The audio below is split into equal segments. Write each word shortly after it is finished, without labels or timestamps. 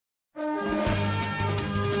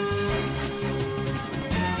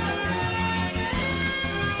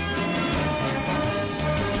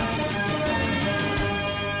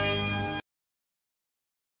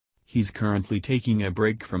He's currently taking a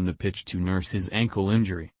break from the pitch to nurse his ankle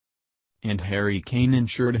injury. And Harry Kane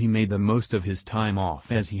ensured he made the most of his time off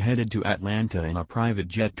as he headed to Atlanta in a private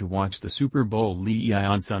jet to watch the Super Bowl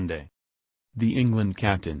on Sunday. The England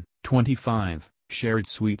captain, 25, shared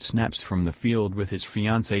sweet snaps from the field with his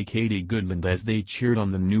fiancée Katie Goodland as they cheered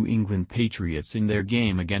on the New England Patriots in their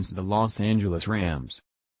game against the Los Angeles Rams.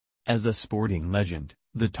 As a sporting legend,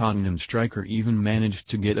 the Tottenham striker even managed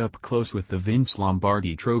to get up close with the Vince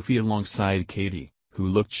Lombardi trophy alongside Katie, who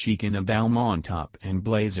looked chic in a Balmain top and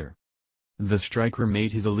blazer. The striker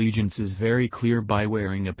made his allegiances very clear by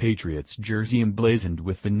wearing a Patriots jersey emblazoned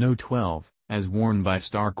with the No. 12, as worn by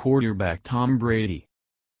star quarterback Tom Brady.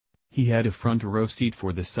 He had a front row seat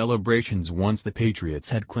for the celebrations once the Patriots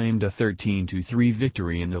had claimed a 13-3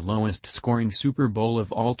 victory in the lowest-scoring Super Bowl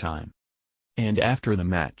of all time. And after the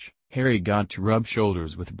match, Harry got to rub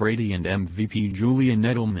shoulders with Brady and MVP Julian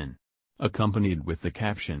Edelman. Accompanied with the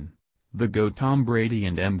caption, "The GOAT Tom Brady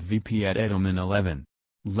and MVP at Edelman 11.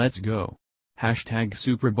 Let's go.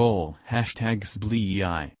 #Super Bowl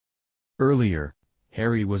 #SBLEI." Earlier,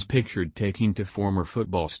 Harry was pictured taking to former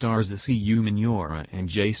football stars Asiu Manora and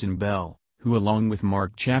Jason Bell, who along with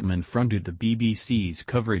Mark Chapman fronted the BBC's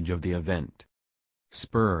coverage of the event.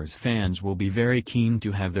 Spurs fans will be very keen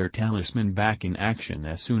to have their talisman back in action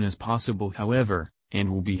as soon as possible however, and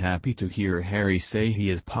will be happy to hear Harry say he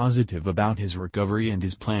is positive about his recovery and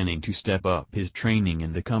is planning to step up his training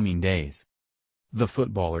in the coming days. The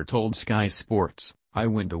footballer told Sky Sports, "I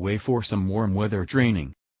went away for some warm weather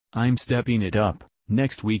training. I'm stepping it up.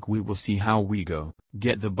 Next week we will see how we go,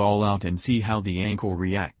 get the ball out and see how the ankle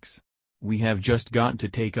reacts. We have just got to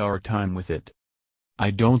take our time with it. I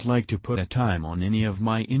don't like to put a time on any of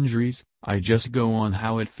my injuries, I just go on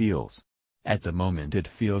how it feels. At the moment it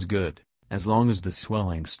feels good, as long as the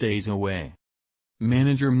swelling stays away."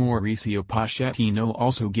 Manager Mauricio Pochettino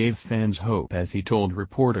also gave fans hope as he told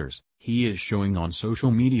reporters, "He is showing on social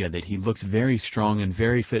media that he looks very strong and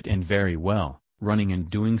very fit and very well, running and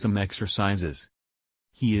doing some exercises.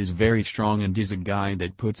 He is very strong and is a guy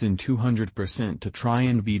that puts in 200% to try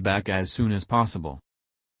and be back as soon as possible.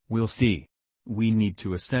 We'll see. We need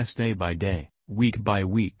to assess day by day, week by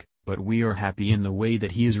week, but we are happy in the way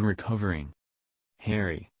that he is recovering."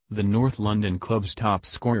 Harry, the North London club's top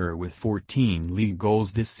scorer with 14 league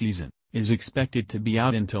goals this season, is expected to be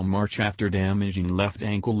out until March after damaging left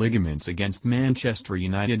ankle ligaments against Manchester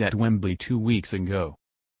United at Wembley 2 weeks ago.